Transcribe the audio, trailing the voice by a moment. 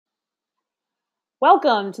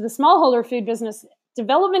Welcome to the Smallholder Food Business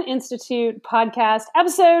Development Institute podcast,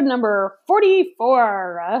 episode number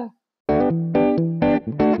 44.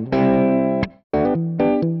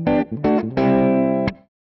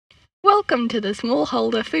 Welcome to the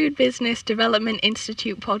Smallholder Food Business Development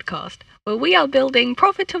Institute podcast, where we are building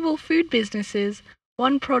profitable food businesses,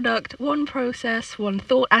 one product, one process, one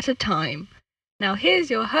thought at a time. Now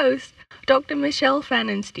here's your host, Dr. Michelle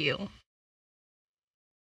Pfannenstiel.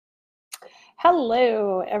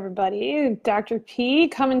 Hello, everybody. Dr. P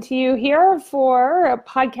coming to you here for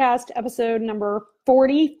podcast episode number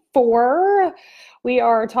 44. We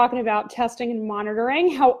are talking about testing and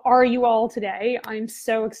monitoring. How are you all today? I'm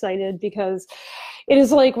so excited because it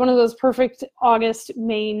is like one of those perfect August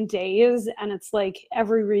Maine days, and it's like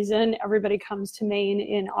every reason everybody comes to Maine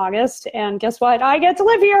in August. And guess what? I get to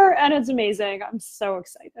live here, and it's amazing. I'm so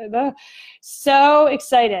excited. So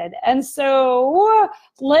excited. And so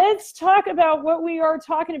let's talk about what we are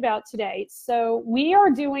talking about today. So we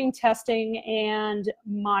are doing testing and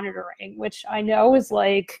monitoring, which I know is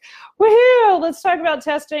like, woohoo, let's talk about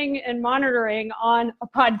testing and monitoring on a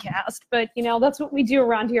podcast. But, you know, that's what we do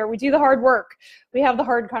around here. We do the hard work. We have the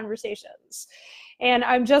hard conversations. And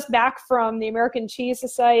I'm just back from the American Cheese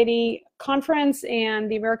Society conference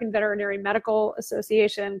and the American Veterinary Medical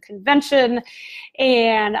Association convention.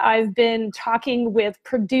 And I've been talking with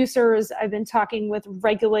producers, I've been talking with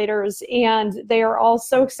regulators, and they are all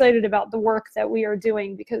so excited about the work that we are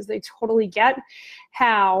doing because they totally get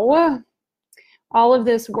how all of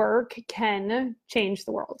this work can change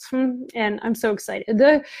the world. And I'm so excited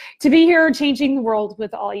to be here changing the world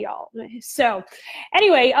with all y'all. So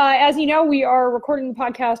anyway, as you know, we are recording the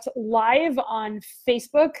podcast live on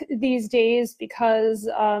Facebook these days because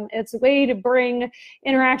it's a way to bring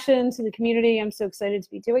interaction to the community. I'm so excited to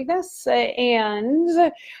be doing this.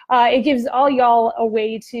 And it gives all y'all a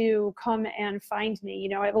way to come and find me. You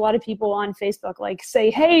know, I have a lot of people on Facebook like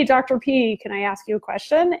say, hey, Dr. P, can I ask you a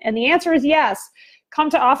question? And the answer is yes. Come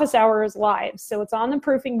to office hours live. So it's on the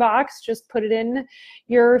proofing box. Just put it in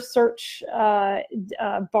your search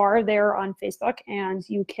bar there on Facebook and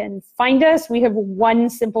you can find us. We have one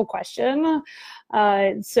simple question,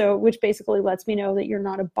 which basically lets me know that you're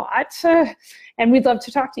not a bot, and we'd love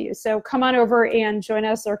to talk to you. So come on over and join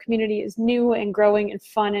us. Our community is new and growing and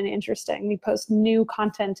fun and interesting. We post new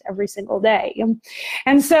content every single day.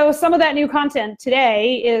 And so some of that new content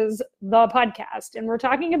today is the podcast, and we're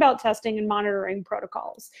talking about testing and monitoring protocols.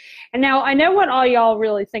 And now I know what all y'all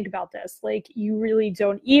really think about this. Like, you really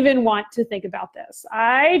don't even want to think about this.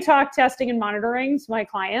 I talk testing and monitoring to my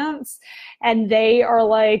clients, and they are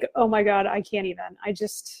like, oh my God, I can't even.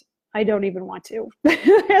 I don't even want to. And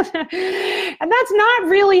that's not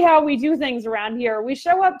really how we do things around here. We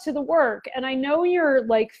show up to the work, and I know you're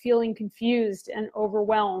like feeling confused and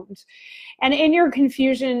overwhelmed. And in your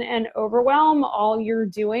confusion and overwhelm, all you're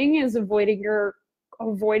doing is avoiding your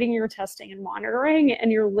testing and monitoring, and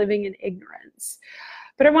you're living in ignorance.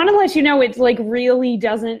 But I want to let you know it like really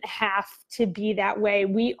doesn't have to be that way.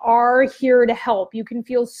 We are here to help. You can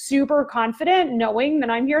feel super confident knowing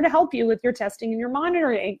that I'm here to help you with your testing and your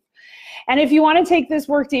monitoring. And if you want to take this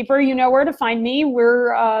work deeper, you know where to find me.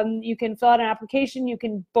 You can fill out an application. You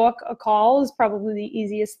can book a call is probably the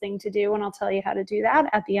easiest thing to do, and I'll tell you how to do that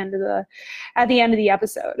at the end of the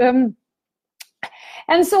episode.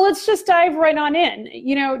 And so let's just dive right on in.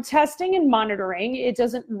 You know, testing and monitoring, it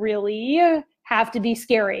doesn't really have to be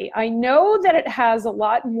scary. I know that it has a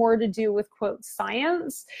lot more to do with, quote,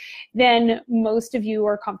 science than most of you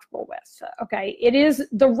are comfortable with, okay? It is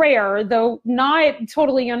the rare, though not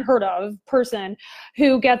totally unheard of, person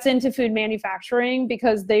who gets into food manufacturing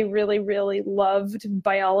because they really, really loved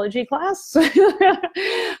biology class.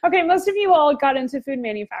 Okay, most of you all got into food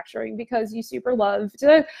manufacturing because you super loved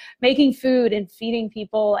making food and feeding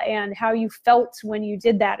people and how you felt when you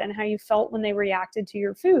did that and how you felt when they reacted to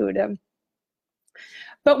your food.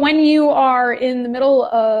 But when you are in the middle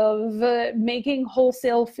of making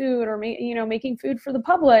wholesale food or making food for the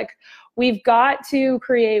public, we've got to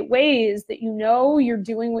create ways that you know you're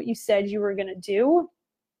doing what you said you were going to do.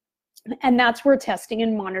 And that's where testing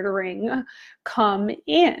and monitoring come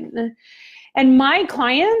in. And my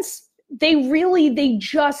clients, they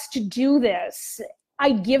just do this.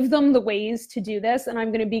 I give them the ways to do this, and I'm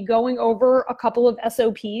going to be going over a couple of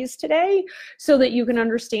SOPs today so that you can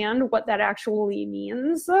understand what that actually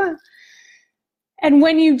means. And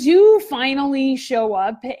when you do finally show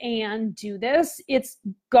up and do this, it's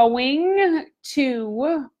going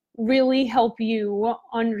to really help you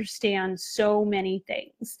understand so many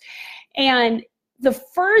things. And the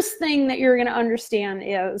first thing that you're going to understand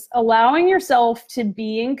is allowing yourself to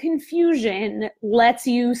be in confusion lets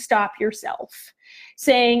you stop yourself.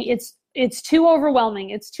 Saying it's too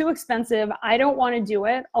overwhelming, it's too expensive, I don't want to do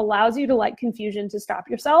it, allows you to let confusion to stop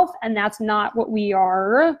yourself. And that's not what we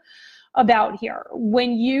are about here.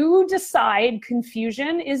 When you decide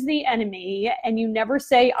confusion is the enemy and you never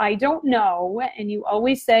say, I don't know, and you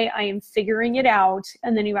always say, I am figuring it out,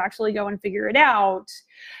 and then you actually go and figure it out,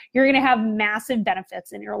 you're going to have massive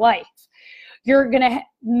benefits in your life. You're going to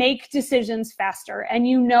make decisions faster. And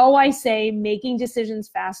you know, I say making decisions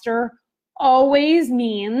faster always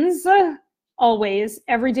means, always,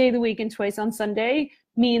 every day of the week and twice on Sunday,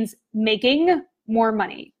 means making more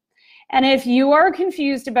money. And if you are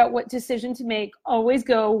confused about what decision to make, always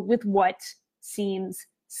go with what seems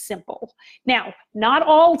simple. Now, not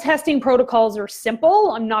all testing protocols are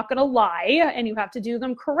simple, I'm not going to lie, and you have to do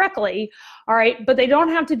them correctly, all right? But they don't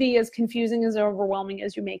have to be as confusing, as overwhelming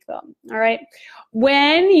as you make them, all right?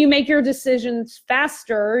 When you make your decisions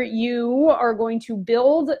faster, you are going to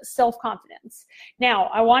build self-confidence. Now,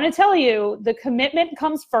 I want to tell you, the commitment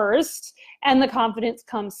comes first and the confidence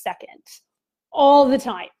comes second, all the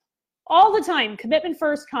time. All the time, commitment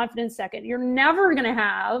first, confidence second. You're never going to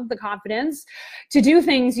have the confidence to do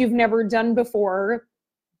things you've never done before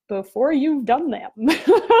you've done them.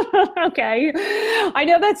 Okay, I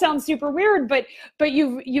know that sounds super weird, but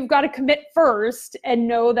you've got to commit first and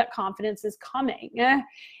know that confidence is coming.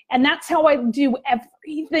 And that's how I do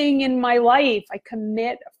everything in my life. I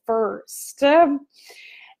commit first.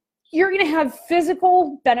 You're going to have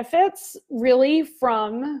physical benefits really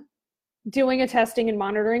from doing a testing and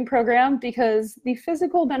monitoring program, because the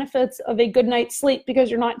physical benefits of a good night's sleep,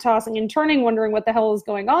 because you're not tossing and turning wondering what the hell is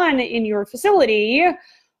going on in your facility,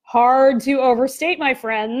 hard to overstate, my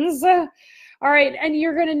friends. All right, and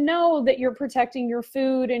you're going to know that you're protecting your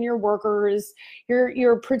food and your workers,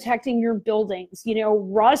 you're protecting your buildings. You know,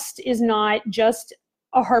 rust is not just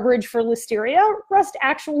a harborage for listeria. Rust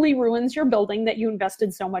actually ruins your building that you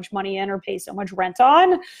invested so much money in or pay so much rent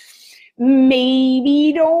on.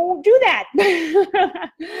 Maybe don't do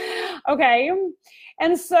that. Okay.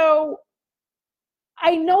 And so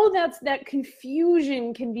I know that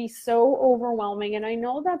confusion can be so overwhelming, and I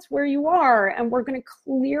know that's where you are, and we're going to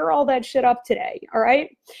clear all that shit up today. All right.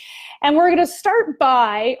 And we're going to start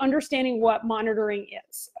by understanding what monitoring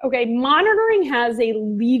is. Okay. Monitoring has a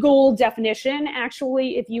legal definition,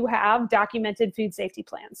 actually, if you have documented food safety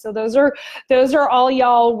plans. So those are all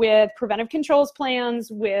y'all with preventive controls plans,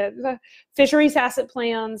 with fisheries HACCP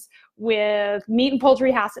plans, with meat and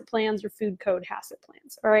poultry HACCP plans, or food code HACCP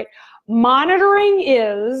plans. All right. Monitoring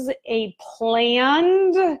is a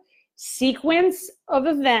planned sequence of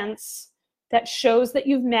events that shows that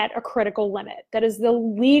you've met a critical limit. That is the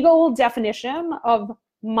legal definition of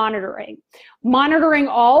monitoring. Monitoring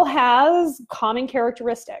all has common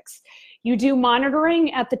characteristics. You do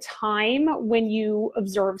monitoring at the time when you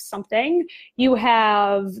observe something. You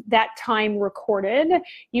have that time recorded.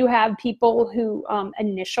 You have people who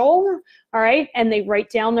initial, all right, and they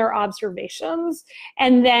write down their observations.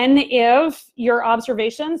 And then if your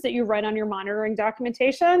observations that you write on your monitoring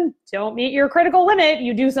documentation don't meet your critical limit,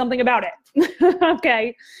 you do something about it.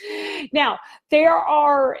 Okay. Now,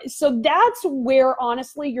 so that's where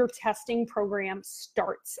honestly your testing program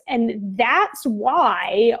starts. And that's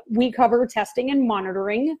why we cover testing and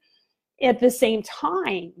monitoring at the same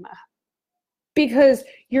time, because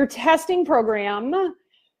your testing program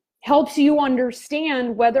helps you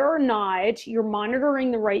understand whether or not you're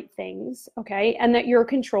monitoring the right things, okay, and that you're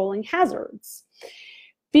controlling hazards.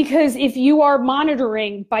 Because if you are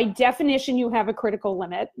monitoring, by definition, you have a critical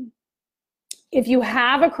limit. If you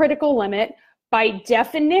have a critical limit, by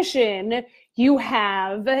definition, you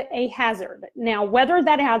have a hazard. Now, whether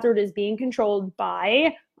that hazard is being controlled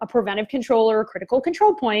by a preventive control or a critical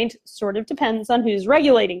control point sort of depends on who's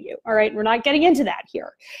regulating you. All right, we're not getting into that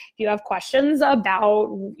here. If you have questions about,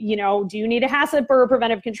 you know, do you need a HACCP or a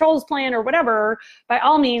preventive controls plan or whatever, by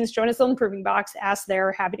all means, join us on the Proving Box, ask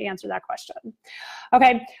there, happy to answer that question.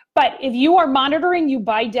 Okay, but if you are monitoring, you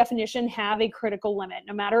by definition have a critical limit,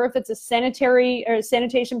 no matter if it's a sanitary or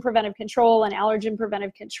sanitation preventive control, an allergen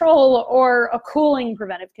preventive control, or a cooling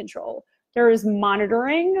preventive control. There is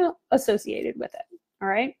monitoring associated with it. All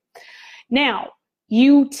right. Now,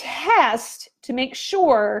 you test to make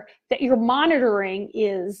sure that your monitoring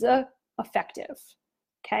is effective.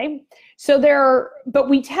 Okay. So but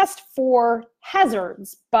we test for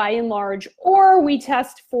hazards by and large, or we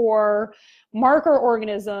test for marker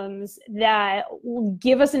organisms that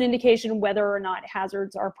give us an indication whether or not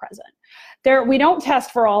hazards are present. We don't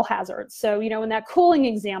test for all hazards. So, in that cooling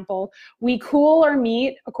example, we cool our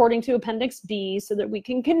meat according to Appendix B so that we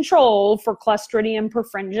can control for Clostridium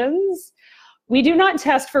perfringens. We do not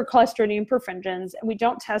test for Clostridium perfringens, and we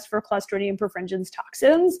don't test for Clostridium perfringens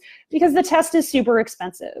toxins because the test is super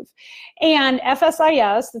expensive. And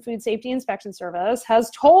FSIS, the Food Safety Inspection Service, has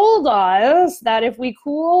told us that if we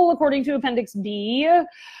cool according to Appendix B,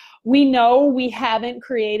 we know we haven't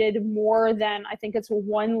created more than, I think it's a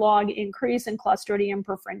 1 log increase in Clostridium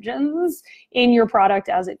perfringens in your product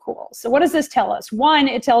as it cools. So what does this tell us? 1,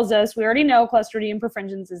 it tells us we already know Clostridium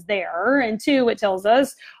perfringens is there. And 2, it tells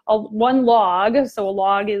us 1 log, so a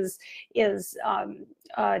log is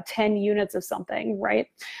 10 units of something, right?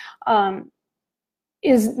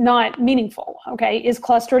 Is not meaningful, okay? Is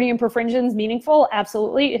Clostridium perfringens meaningful?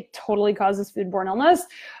 Absolutely, it totally causes foodborne illness.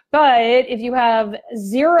 But if you have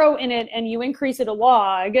 0 in it and you increase it a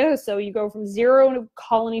log, so you go from 0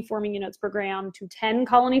 colony forming units per gram to 10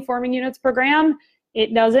 colony forming units per gram,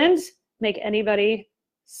 it doesn't make anybody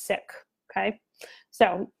sick, okay?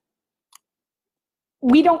 So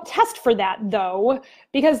we don't test for that though,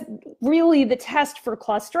 because really the test for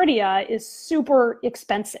Clostridia is super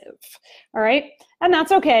expensive, all right? And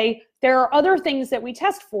that's okay. There are other things that we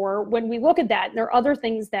test for when we look at that. There are other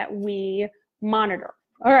things that we monitor.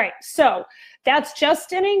 All right, so that's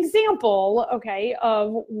just an example, okay,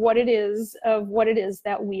 of what it is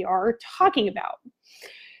that we are talking about.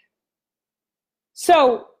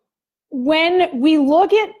 So when we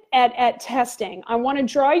look at testing, I want to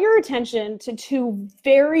draw your attention to 2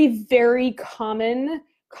 very, very common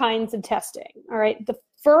kinds of testing. All right, the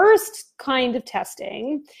first kind of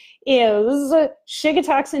testing is Shiga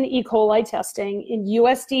toxin E. coli testing in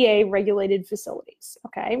USDA regulated facilities,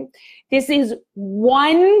 okay? This is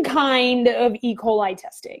one kind of E. coli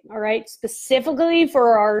testing, all right? Specifically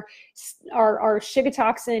for our Shiga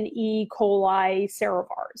toxin E. coli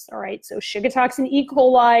serovars, all right? So Shiga toxin E.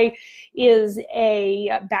 coli is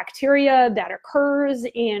a bacteria that occurs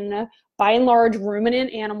in, by and large,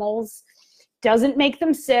 ruminant animals, doesn't make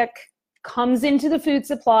them sick, comes into the food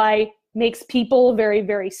supply, makes people very,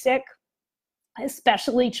 very sick,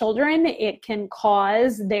 especially children. It can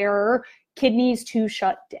cause their kidneys to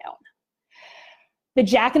shut down. The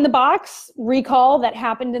Jack in the Box recall that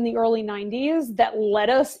happened in the early 90s that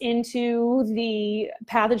led us into the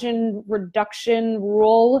pathogen reduction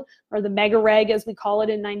rule, or the mega reg as we call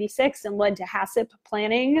it, in 96, and led to HACCP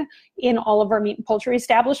planning in all of our meat and poultry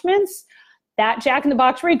establishments. That Jack in the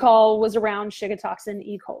Box recall was around Shiga toxin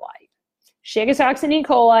E. coli. Shiga toxin E.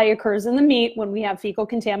 coli occurs in the meat when we have fecal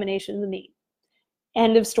contamination in the meat.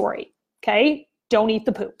 End of story, okay? Don't eat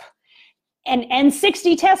the poop. And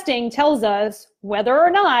N60 testing tells us whether or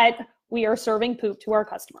not we are serving poop to our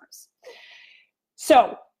customers.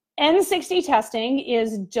 So N60 testing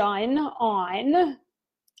is done on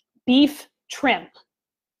beef trim,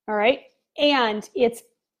 all right? And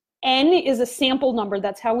N is a sample number.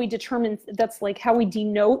 That's how we determine, that's like how we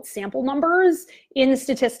denote sample numbers in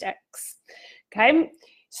statistics. Okay,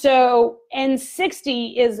 so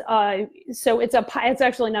N60 is it's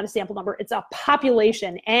actually not a sample number, it's a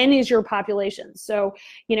population. N is your population. So,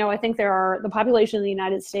 I think the population in the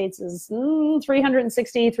United States is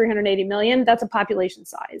 360, 380 million. That's a population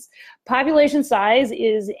size. Population size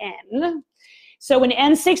is N. So in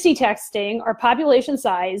N60 testing, our population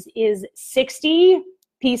size is 60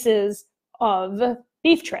 pieces of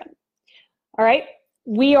beef trim. All right,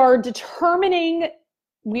 we are determining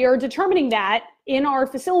that in our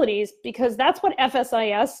facilities because that's what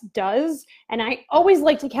FSIS does. And I always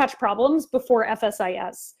like to catch problems before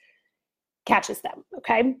FSIS catches them,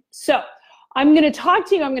 okay? So I'm going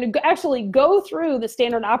to actually go through the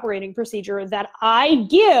standard operating procedure that I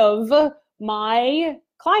give my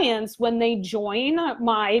clients when they join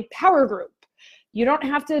my power group. You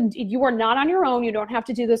are not on your own. You don't have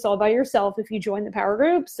to do this all by yourself if you join the power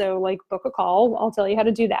group. So book a call. I'll tell you how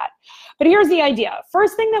to do that. But here's the idea.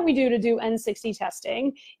 First thing that we do to do N60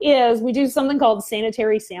 testing is we do something called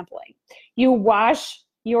sanitary sampling. You wash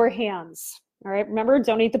your hands. All right. Remember,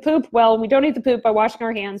 don't eat the poop. Well, we don't eat the poop by washing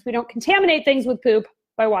our hands. We don't contaminate things with poop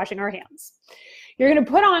by washing our hands. You're going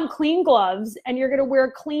to put on clean gloves and you're going to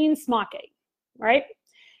wear clean smocking. Right?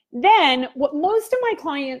 Then what most of my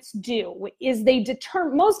clients do is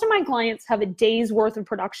most of my clients have a day's worth of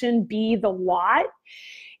production be the lot.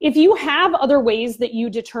 If you have other ways that you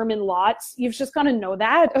determine lots, you've just got to know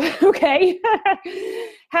that, okay?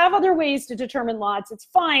 Have other ways to determine lots. It's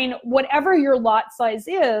fine. Whatever your lot size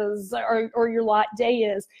is or your lot day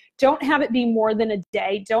is, don't have it be more than a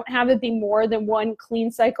day. Don't have it be more than one clean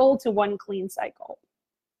cycle to one clean cycle.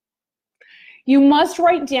 You must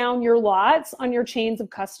write down your lots on your chains of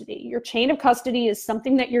custody. Your chain of custody is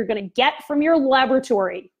something that you're going to get from your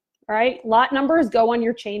laboratory. All right, lot numbers go on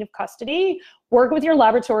your chain of custody. Work with your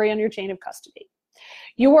laboratory on your chain of custody.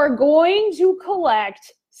 You are going to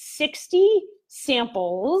collect 60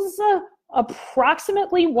 samples,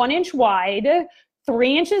 approximately 1 inch wide,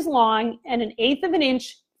 3 inches long, and 1/8 of an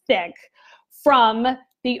inch thick from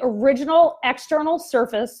the original external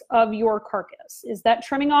surface of your carcass. Is that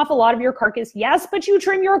trimming off a lot of your carcass? Yes, but you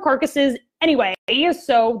trim your carcasses anyway,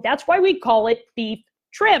 so that's why we call it beef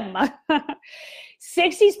trim.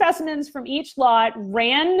 60 specimens from each lot,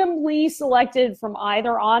 randomly selected from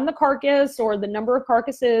either on the carcass or the number of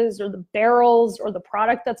carcasses or the barrels or the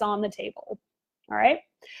product that's on the table. All right.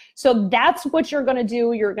 So that's what you're going to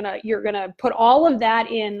do. You're going to put all of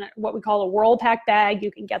that in what we call a Whirl-Pak bag.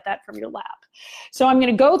 You can get that from your lab. So I'm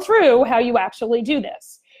going to go through how you actually do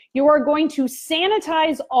this. You are going to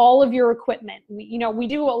sanitize all of your equipment. We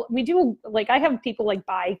do like, I have people like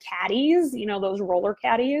buy caddies, those roller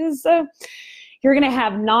caddies. You're going to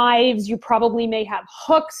have knives. You probably may have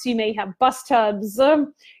hooks. You may have bus tubs.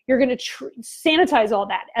 You're going to sanitize all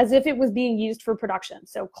that as if it was being used for production.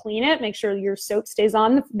 So clean it. Make sure your soap stays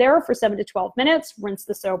on there for 7 to 12 minutes. Rinse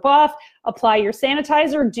the soap off. Apply your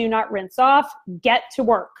sanitizer. Do not rinse off. Get to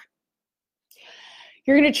work.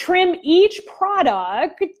 You're going to trim each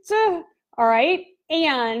product. All right.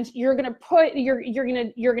 And you're going to put, you're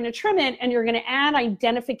going to trim it, and you're going to add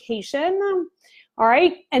identification. All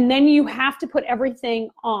right. And then you have to put everything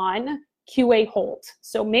on QA hold.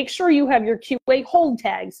 So make sure you have your QA hold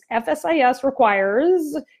tags. FSIS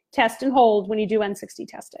requires test and hold when you do N60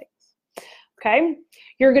 testing. Okay.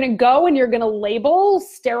 You're going to go and you're going to label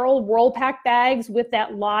sterile Whirl-Pak bags with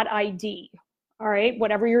that lot ID. All right.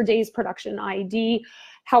 Whatever your day's production ID,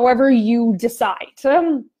 however you decide.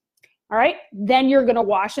 All right, then you're going to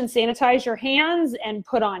wash and sanitize your hands and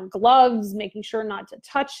put on gloves, making sure not to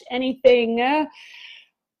touch anything.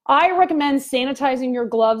 I recommend sanitizing your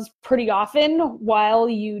gloves pretty often while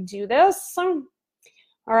you do this. All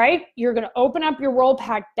right, you're going to open up your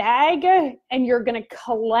Whirl-Pak bag and you're going to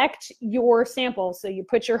collect your sample. So you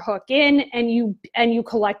put your hook in and you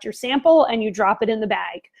collect your sample and you drop it in the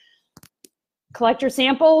bag. Collect your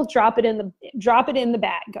sample, drop it in the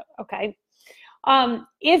bag. Okay.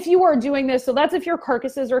 If you are doing this, so that's if your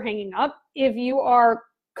carcasses are hanging up. If you are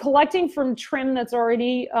collecting from trim that's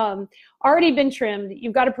already been trimmed,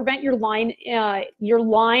 you've got to prevent your line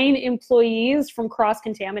employees from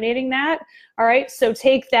cross-contaminating that. All right, so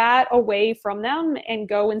take that away from them and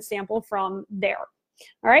go and sample from there.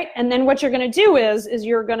 All right, and then what you're going to do is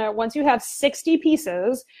you're going to, once you have 60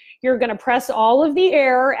 pieces, you're going to press all of the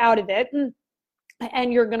air out of it.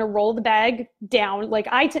 And you're going to roll the bag down. Like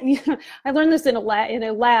I learned this in a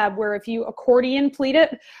lab where if you accordion pleat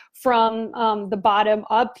it from the bottom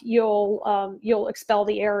up, you'll expel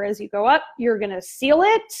the air as you go up. You're going to seal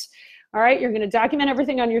it. All right. You're going to document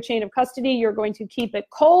everything on your chain of custody. You're going to keep it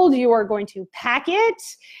cold. You are going to pack it,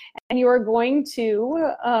 and you are going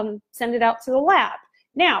to send it out to the lab.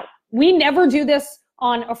 Now, we never do this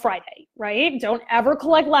on a Friday, right? Don't ever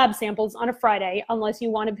collect lab samples on a Friday unless you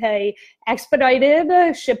want to pay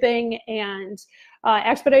expedited shipping and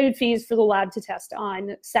expedited fees for the lab to test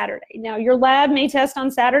on Saturday. Now, your lab may test on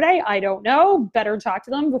Saturday. I don't know. Better talk to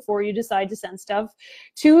them before you decide to send stuff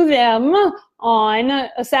to them on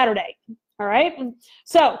a Saturday. All right.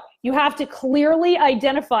 So you have to clearly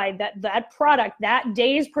identify that product, that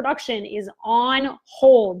day's production is on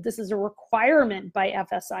hold. This is a requirement by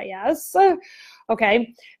FSIS.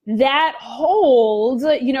 Okay. That hold,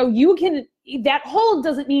 that hold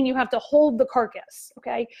doesn't mean you have to hold the carcass.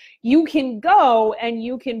 Okay. You can go and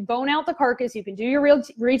you can bone out the carcass. You can do your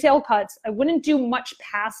retail cuts. I wouldn't do much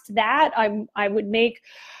past that. I would make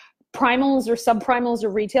primals or subprimals or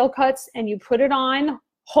retail cuts, and you put it on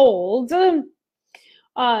hold. You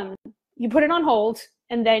put it on hold,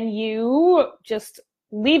 and then you just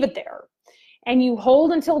leave it there, and you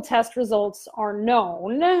hold until test results are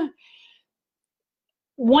known.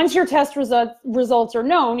 Once your test results are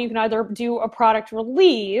known, you can either do a product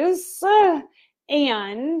release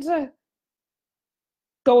and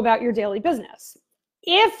go about your daily business.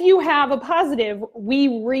 If you have a positive, we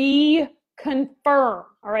reconfirm.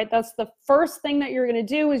 All right, that's the first thing that you're going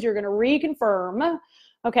to do is you're going to reconfirm.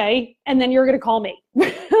 Okay, and then you're going to call me.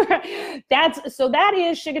 That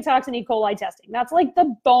is Shiga toxin E. coli testing. That's like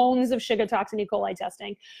the bones of Shiga toxin E. coli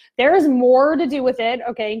testing. There's more to do with it,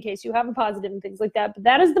 okay, in case you have a positive and things like that, but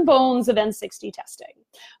that is the bones of N60 testing.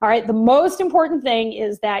 All right, the most important thing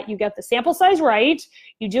is that you get the sample size right,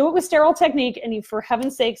 you do it with sterile technique, and you, for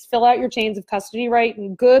heaven's sakes, fill out your chains of custody right,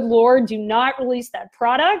 and good Lord, do not release that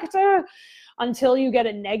product until you get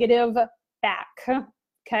a negative back.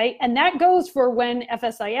 Okay, and that goes for when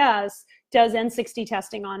FSIS does N60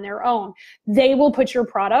 testing on their own. They will put your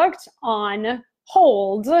product on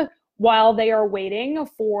hold while they are waiting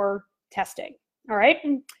for testing. All right,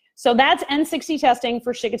 so that's N60 testing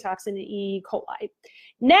for Shiga toxin E. coli.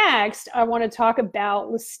 Next, I want to talk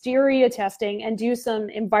about Listeria testing and do some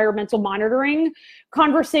environmental monitoring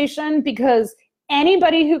conversation, because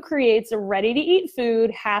anybody who creates a ready-to-eat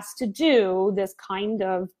food has to do this kind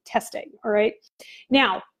of testing, all right?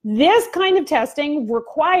 Now, this kind of testing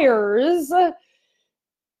requires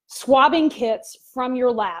swabbing kits from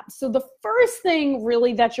your lab. So the first thing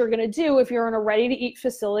really that you're gonna do if you're in a ready-to-eat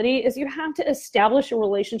facility is you have to establish a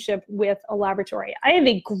relationship with a laboratory. I have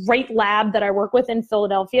a great lab that I work with in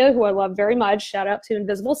Philadelphia, who I love very much. Shout out to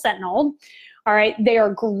Invisible Sentinel. All right, they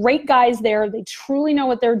are great guys there. They truly know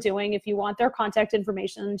what they're doing. If you want their contact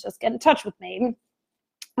information, just get in touch with me.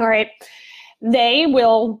 All right, they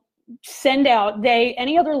will send out,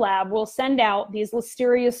 any other lab will send out these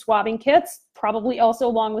Listeria swabbing kits, probably also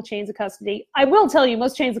along with chains of custody. I will tell you,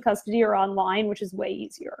 most chains of custody are online, which is way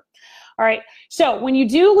easier. All right, so when you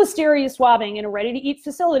do Listeria swabbing in a ready-to-eat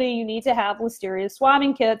facility, you need to have Listeria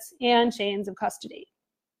swabbing kits and chains of custody.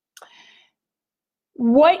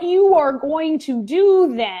 What you are going to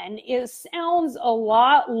do then sounds a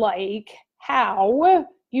lot like how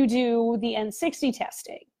you do the N60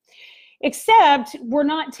 testing, except we're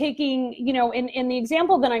not taking, you know, in the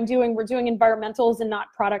example that I'm doing, we're doing environmentals and not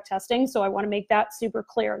product testing. So I want to make that super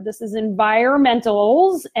clear. This is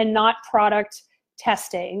environmentals and not product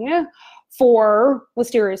testing for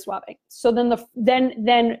Listeria swabbing. So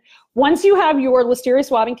then once you have your Listeria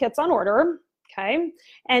swabbing kits on order, okay,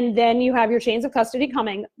 and then you have your chains of custody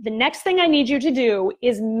coming, the next thing I need you to do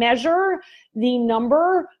is measure the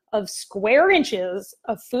number of square inches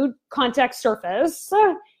of food contact surface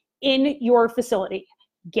in your facility.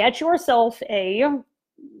 Get yourself a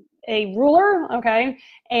ruler, okay,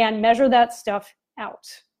 and measure that stuff out.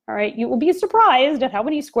 All right, you will be surprised at how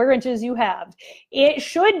many square inches you have. It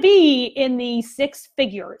should be in the 6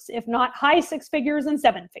 figures, if not high 6 figures and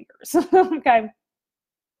 7 figures, okay?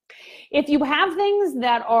 If you have things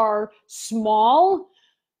that are small,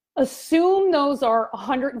 assume those are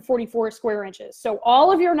 144 square inches. So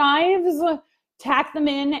all of your knives, tack them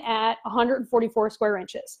in at 144 square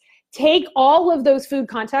inches. Take all of those food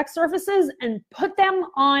contact surfaces and put them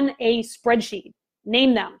on a spreadsheet.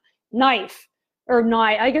 Name them. Knife, or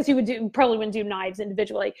knife. I guess probably wouldn't do knives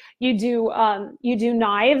individually. You do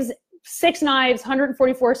knives, 6 knives,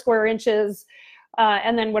 144 square inches,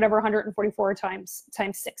 and then whatever 144 times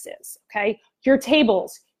 6 is, okay? Your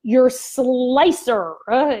tables, your slicer,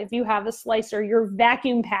 if you have a slicer, your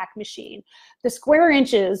vacuum pack machine, the square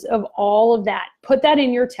inches of all of that, put that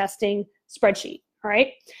in your testing spreadsheet, all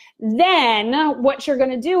right? Then what you're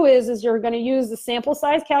gonna do is you're gonna use the sample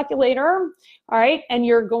size calculator, all right? And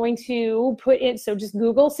you're going to put in, so just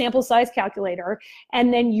Google sample size calculator,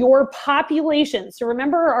 and then your population. So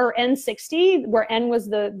remember our N60, where N was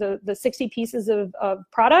the 60 pieces of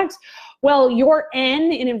product? Well, your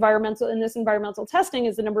N in this environmental testing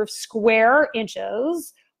is the number of square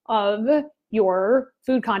inches of your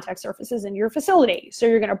food contact surfaces in your facility. So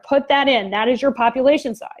you're gonna put that in, that is your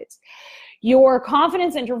population size. Your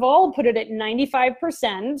confidence interval, put it at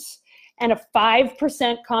 95% and a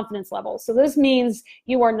 5% confidence level. So this means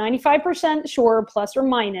you are 95% sure, plus or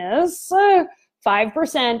minus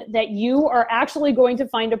 5%, that you are actually going to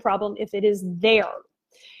find a problem if it is there.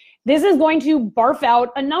 This is going to barf out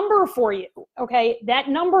a number for you, okay? That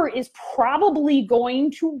number is probably going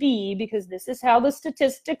to be, because this is how the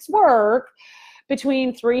statistics work,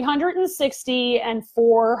 between 360 and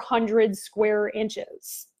 400 square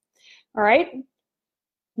inches. All right.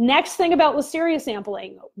 Next thing about Listeria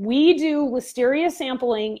sampling, we do Listeria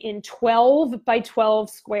sampling in 12 by 12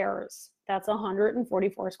 squares. That's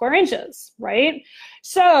 144 square inches, right?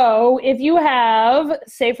 So if you have,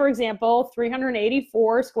 say, for example,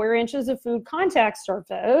 384 square inches of food contact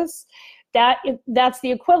surface, that's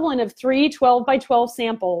the equivalent of 3 12 by 12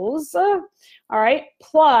 samples, all right,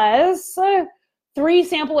 plus 3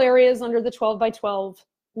 sample areas under the 12 by 12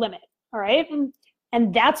 limit, all right?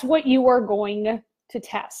 And that's what you are going to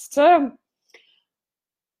test.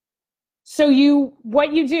 So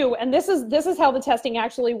what you do, and this is how the testing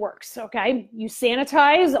actually works, okay? You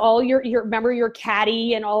sanitize all your remember your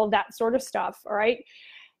caddy and all of that sort of stuff, all right?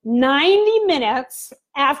 90 minutes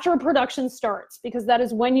after production starts, because that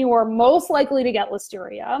is when you are most likely to get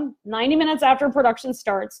Listeria. 90 minutes after production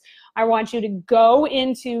starts, I want you to go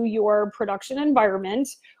into your production environment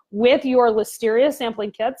with your Listeria sampling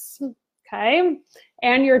kits, okay,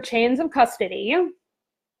 and your chains of custody.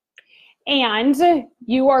 And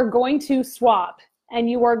you are going to swab, and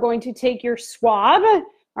you are going to take your swab,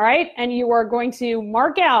 all right, and you are going to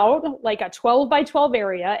mark out like a 12 by 12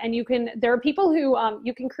 area, and there are people who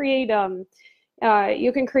you can create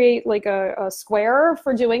like a square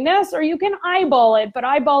for doing this, or you can eyeball it, but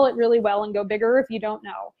eyeball it really well and go bigger if you don't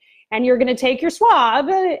know. And you're going to take your swab,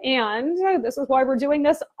 and this is why we're doing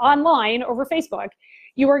this online over Facebook.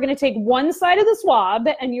 You are going to take one side of the swab,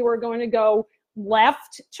 and you are going to go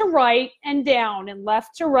left to right and down, and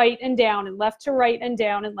left to right and down, and left to right and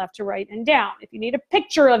down, and left to right and down. If you need a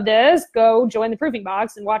picture of this, go join the proofing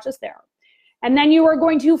box and watch us there. And then you are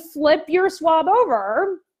going to flip your swab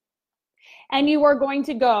over, and you are going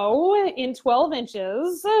to go in 12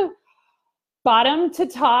 inches, bottom to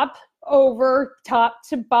top, over, top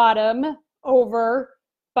to bottom, over,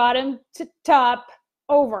 bottom to top,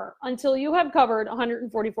 over, until you have covered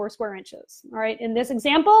 144 square inches. All right, in this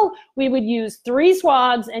example, we would use 3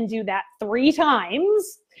 swabs and do that 3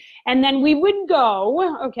 times. And then we would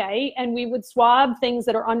go, okay, and we would swab things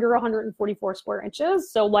that are under 144 square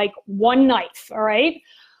inches. So like one knife, all right?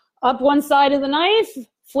 Up one side of the knife,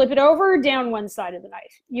 flip it over, down one side of the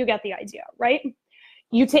knife. You get the idea, right?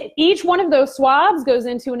 You take each one of those swabs goes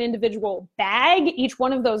into an individual bag. Each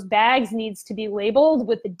one of those bags needs to be labeled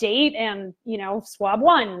with the date and, you know, swab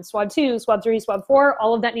 1, swab 2, swab 3, swab 4.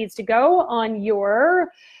 All of that needs to go on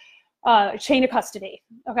your chain of custody.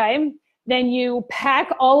 Okay. Then you pack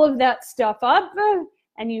all of that stuff up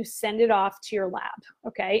and you send it off to your lab.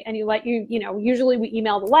 Okay. And usually we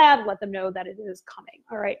email the lab, let them know that it is coming.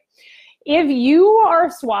 All right. If you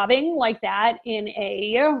are swabbing like that in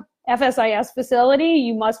a FSIS facility,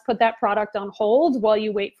 you must put that product on hold while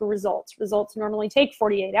you wait for results. Results normally take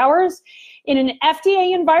 48 hours. In an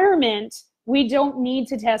FDA environment, we don't need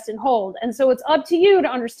to test and hold. And so it's up to you to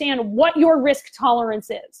understand what your risk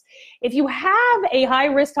tolerance is. If you have a high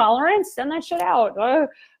risk tolerance, send that shit out.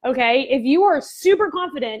 Okay. If you are super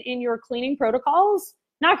confident in your cleaning protocols,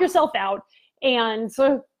 knock yourself out and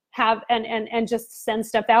just send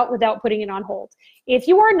stuff out without putting it on hold. If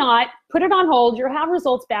you are not, put it on hold. You'll have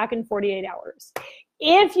results back in 48 hours.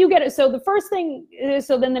 If you get it, so then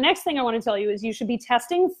the next thing I want to tell you is you should be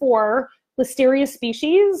testing for Listeria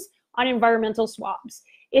species on environmental swabs.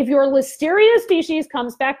 If your Listeria species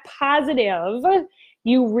comes back positive,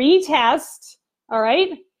 you retest, all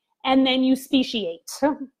right, and then you speciate.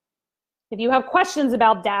 If you have questions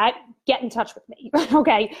about that, get in touch with me,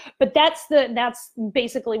 okay? But that's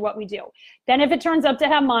basically what we do. Then if it turns up to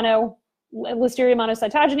have Listeria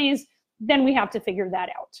monocytogenes, then we have to figure that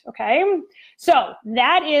out, okay? So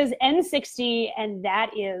that is N60, and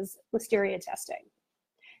that is Listeria testing.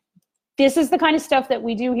 This is the kind of stuff that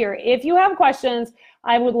we do here. If you have questions,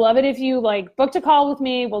 I would love it if you booked a call with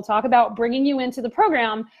me. We'll talk about bringing you into the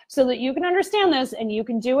program so that you can understand this and you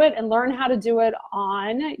can do it and learn how to do it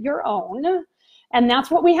on your own. And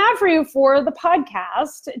that's what we have for you for the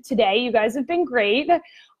podcast today. You guys have been great.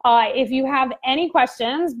 If you have any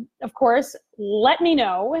questions, of course, let me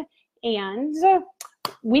know. And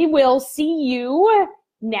we will see you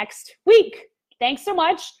next week. Thanks so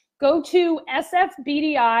much. Go to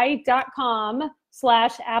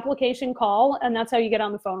sfbdi.com/application call, and that's how you get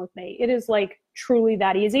on the phone with me. It is truly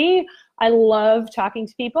that easy. I love talking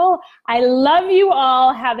to people. I love you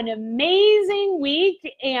all. Have an amazing week,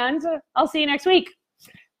 and I'll see you next week.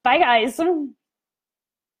 Bye, guys.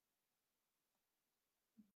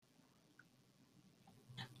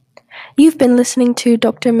 You've been listening to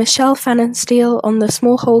Dr. Michelle Pfannenstiel on the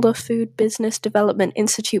Smallholder Food Business Development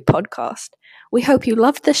Institute podcast. We hope you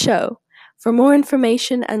loved the show. For more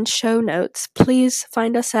information and show notes, please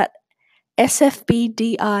find us at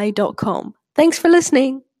sfbdi.com. Thanks for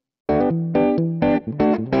listening.